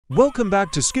Welcome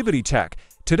back to SKIBIDI Tech.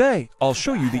 Today, I'll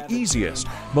show you the easiest,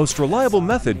 most reliable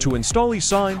method to install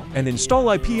ESign and install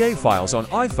IPA files on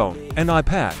iPhone and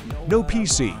iPad. No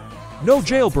PC, no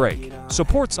jailbreak.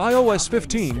 Supports iOS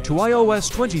 15 to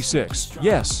iOS 26.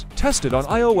 Yes, tested on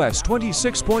iOS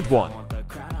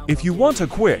 26.1. If you want a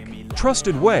quick,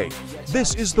 trusted way,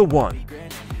 this is the one.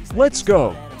 Let's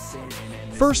go.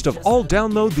 First of all,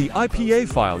 download the IPA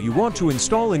file you want to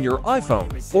install in your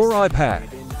iPhone or iPad.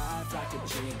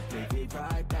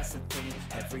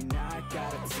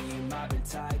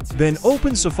 Then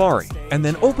open Safari, and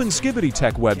then open SKIBIDI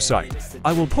Tech website.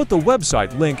 I will put the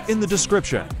website link in the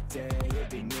description.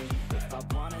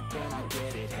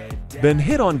 Then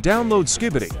hit on Download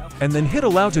SKIBIDI, and then hit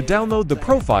Allow to download the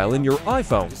profile in your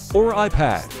iPhone or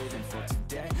iPad.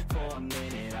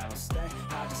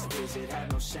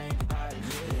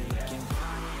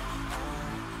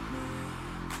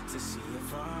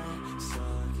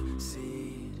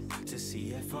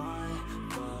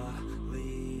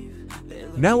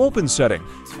 Now open Setting,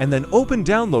 and then open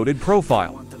Downloaded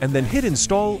Profile, and then hit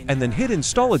Install, and then hit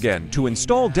Install again to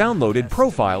install Downloaded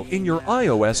Profile in your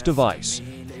iOS device.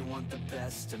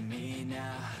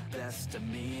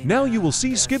 Now you will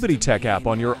see SKIBIDI Tech app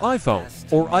on your iPhone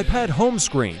or iPad home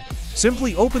screen.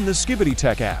 Simply open the SKIBIDI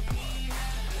Tech app.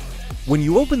 When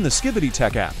you open the SKIBIDI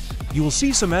Tech app, you will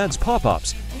see some ads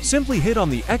pop-ups. Simply hit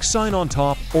on the X sign on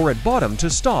top or at bottom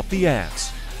to stop the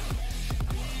ads.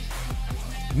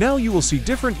 Now you will see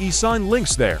different ESign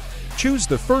links there. Choose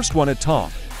the first one at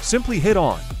top. Simply hit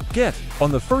on Get on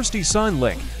the first ESign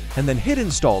link, and then hit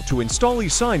Install to install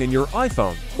ESign in your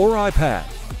iPhone or iPad.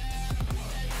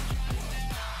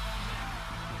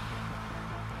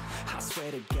 I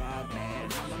swear to God, man,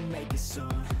 I'ma make it soon.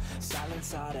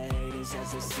 Silence all the haters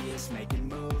as they see us making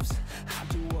moves. I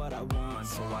do what I want,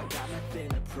 so I got nothing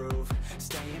to prove.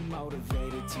 Staying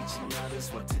motivated, teaching others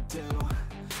what to do.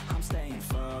 I'm staying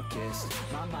focused,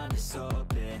 my mind is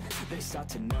open. They start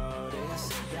to notice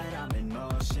that I'm in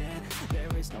motion. There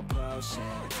is no potion,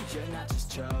 you're not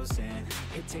just chosen.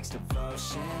 It takes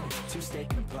devotion to stay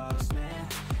composed, man.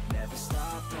 Never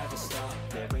stop, never stop.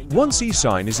 Once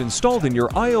ESign is installed in your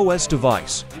iOS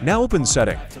device, now open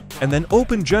Setting, and then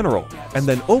open General, and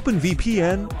then open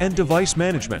VPN and Device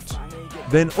Management.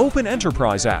 Then open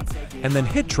Enterprise app, and then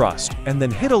hit Trust, and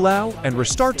then hit Allow and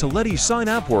restart to let ESign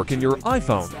app work in your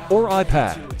iPhone or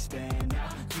iPad.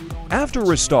 After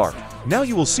restart, now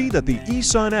you will see that the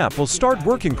ESign app will start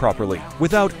working properly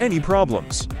without any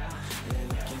problems.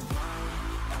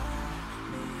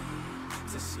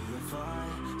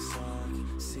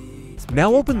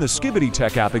 Now open the SKIBIDI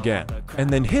Tech app again, and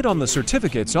then hit on the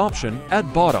Certificates option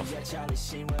at bottom.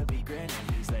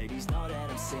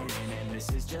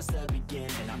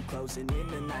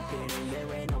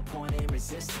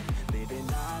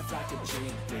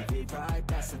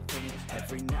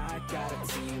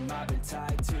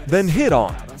 Then hit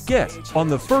on Get on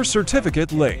the first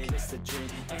certificate link.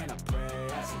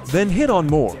 Then hit on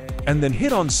More, and then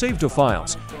hit on Save to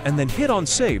Files, and then hit on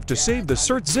Save to save the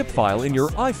cert zip file in your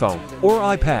iPhone or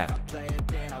iPad.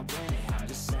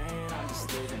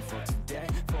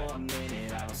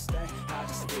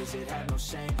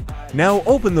 Now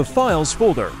open the Files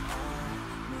folder.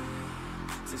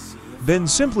 Then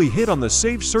simply hit on the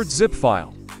Save Cert Zip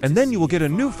file, and then you will get a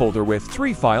new folder with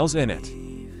 3 files in it.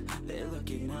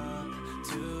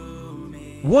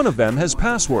 One of them has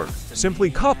password.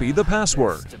 Simply copy the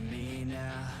password.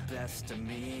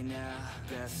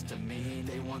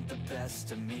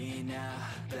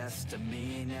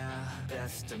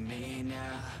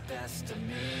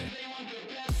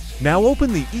 Now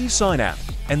open the ESign app,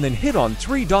 and then hit on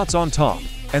 3 dots on top,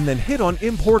 and then hit on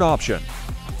Import option.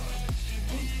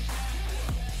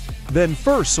 Then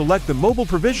first select the mobile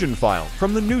provision file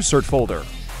from the new cert folder.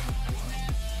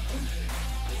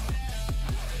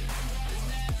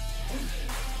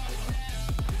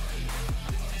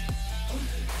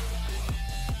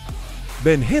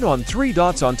 Then hit on 3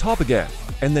 dots on top again,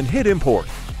 and then hit Import,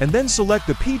 and then select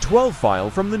the P12 file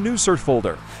from the new cert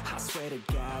folder. I swear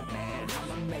to God, man,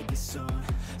 I'ma make it soon.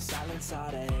 Silence all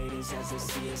the haters as they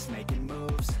see us making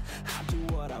moves. I do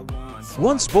what I want.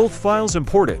 Once both files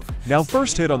imported, now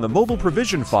first hit on the mobile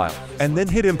provision file, and then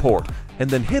hit Import, and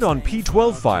then hit on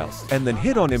P12 file, and then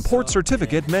hit on Import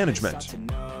Certificate Management.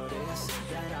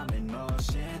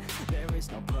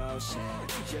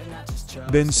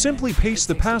 Then simply paste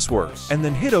the password, and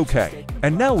then hit OK,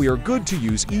 and now we are good to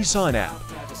use ESign app.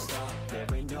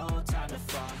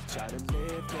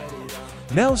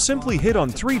 Now simply hit on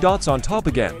 3 dots on top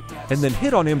again, and then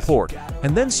hit on Import,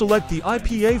 and then select the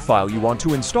IPA file you want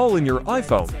to install in your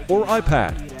iPhone or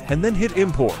iPad, and then hit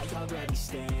Import.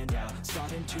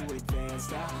 to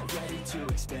advance now, ready to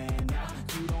expand now.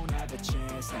 You don't have a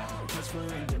chance now, cause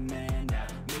we're in demand now.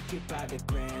 Make it by the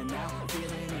grand now,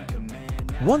 feeling in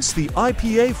command now. Once the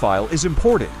IPA file is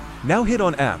imported, now hit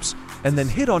on Apps, and then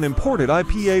hit on Imported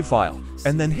IPA file,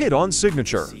 and then hit on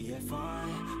Signature.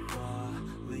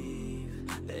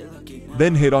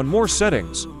 Then hit on More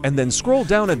Settings, and then scroll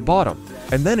down at bottom,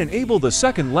 and then enable the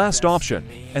second last option,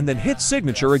 and then hit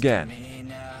Signature again.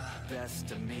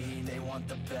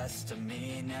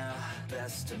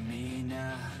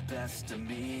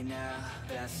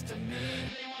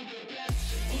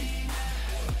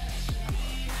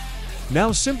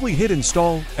 Now simply hit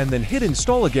Install, and then hit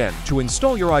Install again to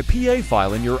install your IPA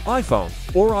file in your iPhone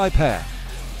or iPad.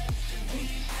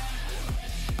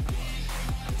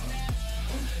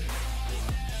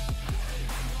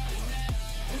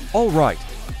 Alright,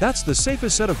 that's the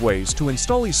safest set of ways to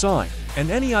install ESign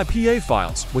and any IPA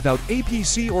files without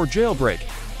APC or jailbreak.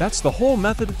 That's the whole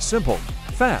method, simple,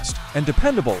 fast, and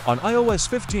dependable on iOS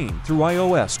 15 through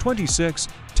iOS 26,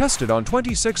 tested on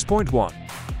 26.1.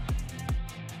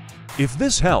 If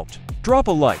this helped, drop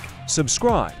a like,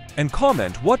 subscribe, and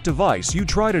comment what device you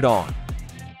tried it on.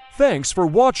 Thanks for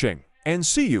watching, and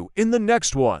see you in the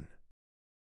next one.